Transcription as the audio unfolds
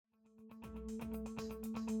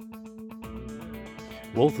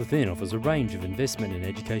Wealth Within offers a range of investment and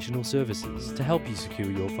educational services to help you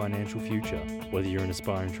secure your financial future. Whether you're an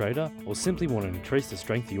aspiring trader or simply want to increase the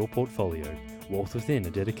strength of your portfolio, Wealth Within are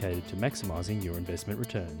dedicated to maximising your investment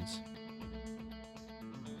returns.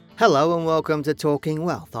 Hello and welcome to Talking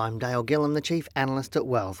Wealth. I'm Dale Gillham, the Chief Analyst at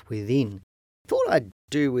Wealth Within. Thought I'd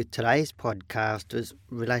do with today's podcast is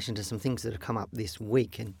in relation to some things that have come up this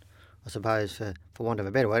week, and I suppose for want of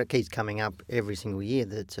a better word, it keeps coming up every single year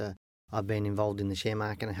that I've been involved in the share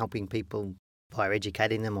market and helping people by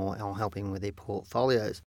educating them or helping with their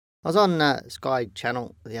portfolios. I was on Sky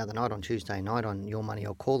Channel the other night on Tuesday night on Your Money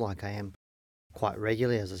or Call, like I am quite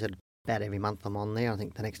regularly. As I said, about every month I'm on there. I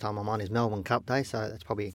think the next time I'm on is Melbourne Cup Day, so that's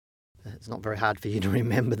probably, it's not very hard for you to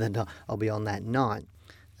remember that I'll be on that night.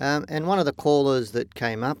 And one of the callers that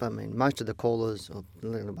came up, I mean, most of the callers, or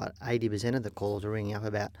about 80% of the callers are ringing up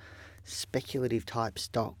about speculative type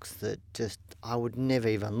stocks that just I would never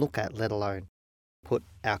even look at, let alone put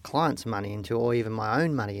our clients' money into or even my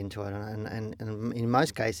own money into it. And in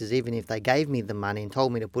most cases, even if they gave me the money and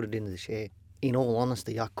told me to put it into the share, in all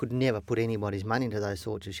honesty, I could never put anybody's money into those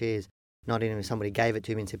sorts of shares. Not even if somebody gave it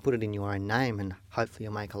to me and said, put it in your own name and hopefully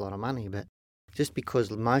you'll make a lot of money. But just because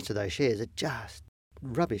most of those shares are just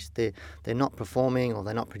rubbish. They're not performing or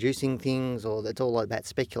they're not producing things, or it's all about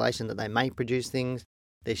speculation that they may produce things.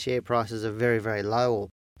 Their share prices are very, very low, or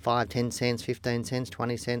 5, 10 cents, 15 cents,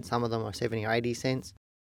 20 cents. Some of them are 70 or 80 cents.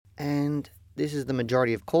 And this is the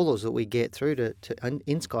majority of callers that we get through to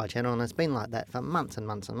in Sky Channel, and it's been like that for months and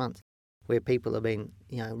months and months, where people have been,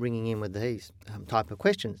 ringing in with these type of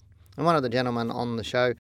questions. And one of the gentlemen on the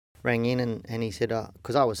show rang in and he said,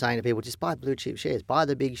 because I was saying to people, just buy blue chip shares, buy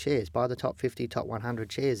the big shares, buy the top 50, top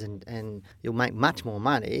 100 shares, and you'll make much more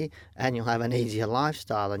money and you'll have an easier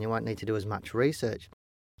lifestyle and you won't need to do as much research.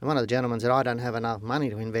 And one of the gentlemen said, I don't have enough money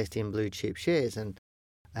to invest in blue chip shares. And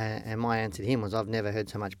my answer to him was, I've never heard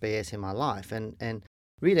so much BS in my life. And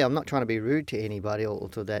really, I'm not trying to be rude to anybody or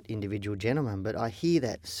to that individual gentleman, but I hear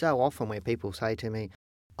that so often where people say to me,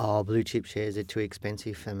 oh, blue chip shares are too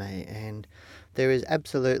expensive for me. And there is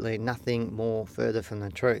absolutely nothing more further from the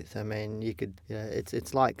truth. I mean,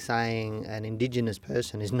 it's like saying an Indigenous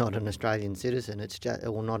person is not an Australian citizen. It's just,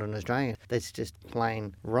 or not an Australian. That's just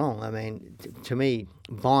plain wrong. I mean, to me,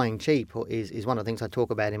 buying cheap is one of the things I talk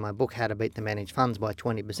about in my book, How to Beat the Managed Funds by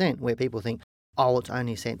 20%, where people think, oh, it's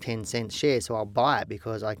only 10 cents share, so I'll buy it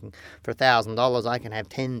because I can, for $1,000, I can have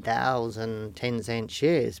 10,000 10-cent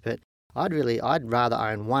shares. But I'd rather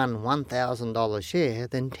own one $1,000 share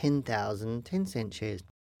than 10,000 10-cent shares,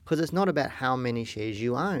 because it's not about how many shares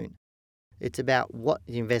you own. It's about what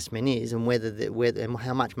the investment is and whether and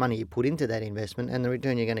how much money you put into that investment and the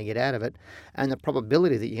return you're going to get out of it and the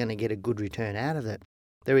probability that you're going to get a good return out of it.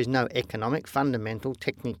 There is no economic, fundamental,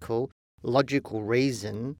 technical, logical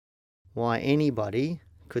reason why anybody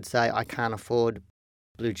could say, I can't afford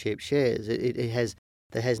blue chip shares.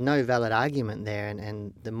 There has no valid argument there,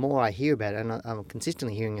 and the more I hear about it, and I'm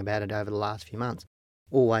consistently hearing about it over the last few months,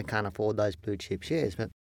 I can't afford those blue chip shares. But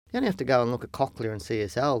you only have to go and look at Cochlear and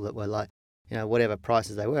CSL that were like, whatever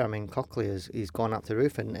prices they were. I mean, Cochlear has gone up the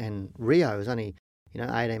roof, and Rio was only,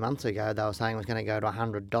 18 months ago, they were saying it was going to go to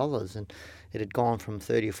 $100, and it had gone from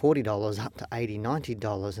 $30 or $40 up to $80,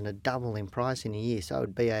 $90, and a double in price in a year. So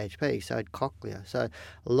had BHP, so had Cochlear, so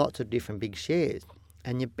lots of different big shares,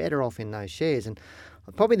 and you're better off in those shares. And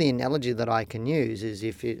probably the analogy that I can use is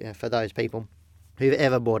for those people who've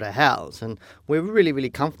ever bought a house, and we're really, really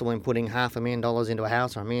comfortable in putting $500,000 into a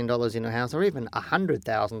house or $1 million into a house or even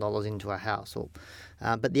 $100,000 into a house.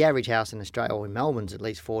 But the average house in Australia or in Melbourne's at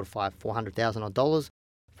least $400,000 odd dollars,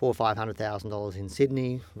 $400,000 or $500,000 in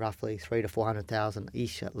Sydney, roughly $300,000 to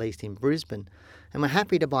 $400,000-ish at least in Brisbane. And we're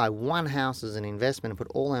happy to buy one house as an investment and put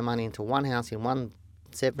all our money into one house in one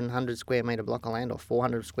 700 square metre block of land or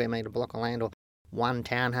 400 square metre block of land, or one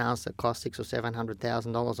townhouse that costs $600,000 or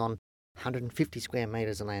 $700,000 on 150 square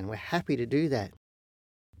metres of land. We're happy to do that.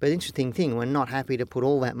 But the interesting thing, we're not happy to put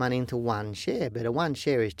all that money into one share, but a one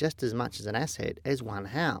share is just as much as an asset as one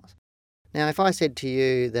house. Now, if I said to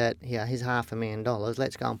you that, here's $500,000,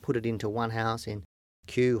 let's go and put it into one house in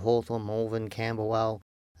Kew, Hawthorn, Malvern, Camberwell,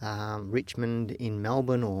 Richmond in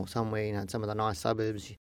Melbourne, or somewhere, some of the nice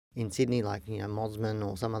suburbs in Sydney, like, Mosman,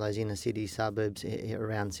 or some of those inner city suburbs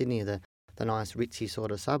around Sydney, the nice ritzy sort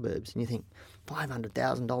of suburbs, and you think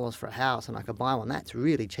 $500,000 for a house and I could buy one. That's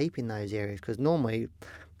really cheap in those areas, because normally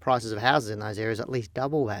prices of houses in those areas are at least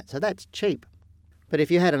double that. So that's cheap. But if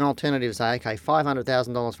you had an alternative, say, okay,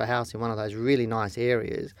 $500,000 for a house in one of those really nice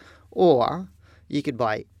areas, or you could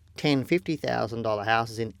buy $10,000, $50,000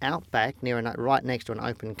 houses in Outback right next to an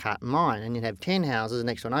open cut mine, and you'd have 10 houses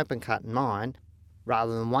next to an open cut mine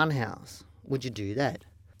rather than one house. would you do that?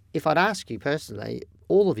 If I'd ask you personally,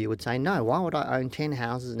 all of you would say no. Why would I own 10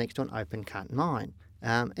 houses next to an open cut mine?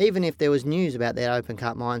 Even if there was news about that open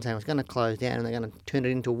cut mine saying it was going to close down and they're going to turn it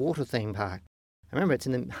into a water theme park. Remember, it's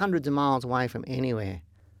in the hundreds of miles away from anywhere.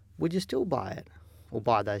 Would you still buy it? Or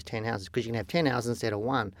buy those 10 houses? Because you can have 10 houses instead of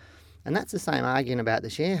one. And that's the same argument about the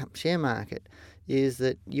share market, is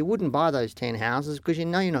that you wouldn't buy those 10 houses because you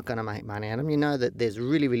know you're not going to make money out of them. You know that there's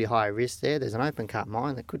really, really high risk there. There's an open cut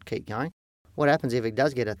mine that could keep going. What happens if it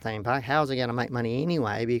does get a theme park? How is it going to make money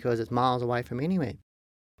anyway because it's miles away from anywhere?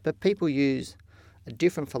 But people use a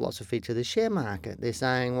different philosophy to the share market. They're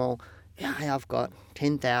saying, well, yeah, I've got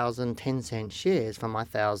 10,000 10-cent shares for my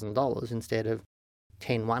 $1,000 instead of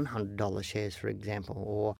 10 $100 shares, for example,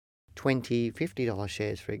 or 20 $50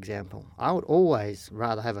 shares, for example. I would always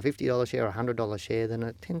rather have a $50 share or a $100 share than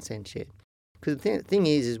a 10-cent share. Because the thing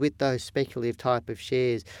is with those speculative type of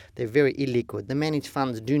shares, they're very illiquid. The managed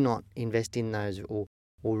funds do not invest in those or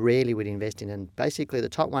rarely would invest in them. Basically, the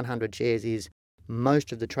top 100 shares is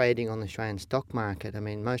most of the trading on the Australian stock market. I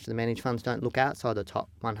mean, most of the managed funds don't look outside the top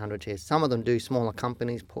 100 shares. Some of them do smaller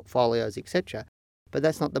companies, portfolios, etc. But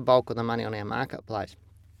that's not the bulk of the money on our marketplace.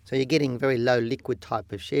 So you're getting very low liquid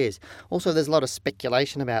type of shares. Also, there's a lot of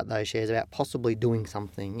speculation about those shares, about possibly doing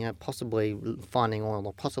something, possibly finding oil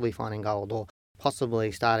or possibly finding gold or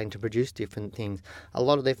possibly starting to produce different things. A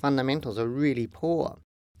lot of their fundamentals are really poor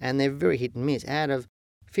and they're very hit and miss. Out of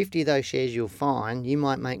 50 of those shares you'll find, you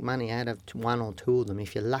might make money out of one or two of them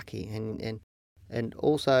if you're lucky. And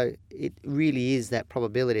also, it really is that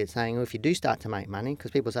probability of saying, well, if you do start to make money, because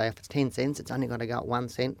people say if it's 10 cents, it's only got to go up 1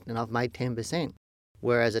 cent and I've made 10%.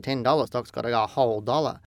 Whereas a $10 stock's got to go a whole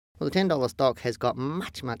dollar. Well, the $10 stock has got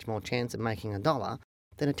much, much more chance of making $1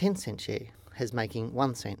 than a 10-cent share has making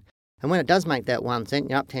 1 cent. And when it does make that 1 cent,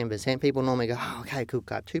 you're up 10%, people normally go, oh, okay, it could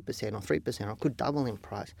go up 2% or 3% or it could double in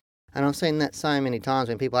price. And I've seen that so many times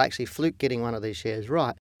when people actually fluke getting one of these shares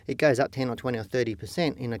right. It goes up 10 or 20 or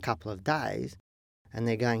 30% in a couple of days. And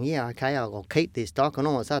they're going, yeah, okay, I'll keep this stock. And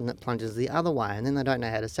all of a sudden it plunges the other way. And then they don't know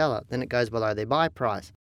how to sell it. Then it goes below their buy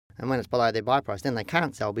price. And when it's below their buy price, then they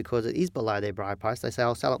can't sell because it is below their buy price. They say,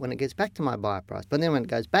 I'll sell it when it gets back to my buy price. But then when it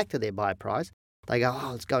goes back to their buy price, they go,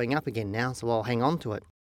 oh, it's going up again now, so I'll hang on to it.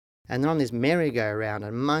 And they're on this merry-go-round,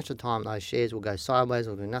 and most of the time those shares will go sideways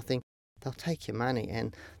or do nothing. They'll take your money.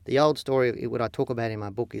 And the old story, what I talk about in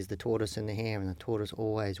my book, is the tortoise and the hare, and the tortoise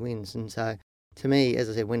always wins. And so, to me, as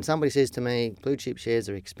I said, when somebody says to me, blue chip shares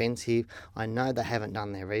are expensive, I know they haven't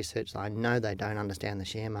done their research. I know they don't understand the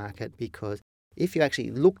share market, because if you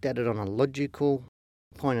actually looked at it on a logical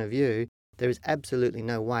point of view, there is absolutely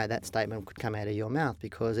no way that statement could come out of your mouth,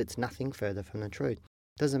 because it's nothing further from the truth.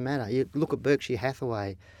 It doesn't matter. You look at Berkshire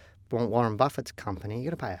Hathaway, Warren Buffett's company,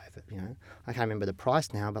 you've got to pay over it, I can't remember the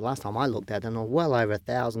price now, but last time I looked at them, they were well over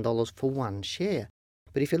 $1,000 for one share.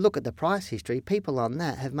 But if you look at the price history, people on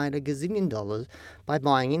that have made $1 gazillion by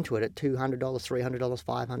buying into it at $200, $300,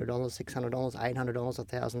 $500, $600, $800,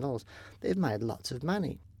 $1,000. They've made lots of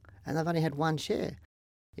money. And they've only had one share.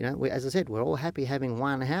 As I said, we're all happy having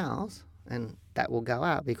one house, and that will go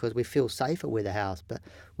up because we feel safer with a house. But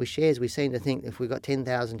with shares, we seem to think if we've got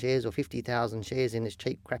 10,000 shares or 50,000 shares in this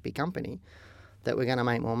cheap, crappy company, that we're going to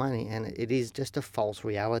make more money. And it is just a false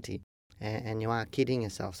reality. And you are kidding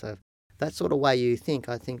yourself. So that sort of way you think,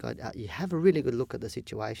 I think you have a really good look at the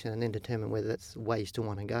situation and then determine whether that's the way you still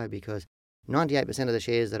want to go, because 98% of the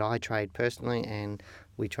shares that I trade personally and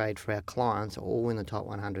we trade for our clients are all in the top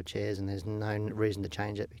 100 shares, and there's no reason to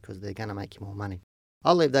change it because they're going to make you more money.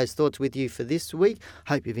 I'll leave those thoughts with you for this week.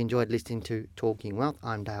 Hope you've enjoyed listening to Talking Wealth.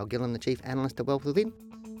 I'm Dale Gillham, the Chief Analyst at Wealth Within.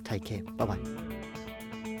 Take care. Bye-bye.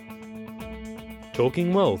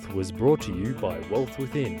 Talking Wealth was brought to you by Wealth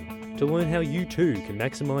Within. To learn how you too can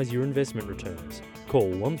maximise your investment returns, call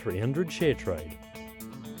 1300 SHARE TRADE.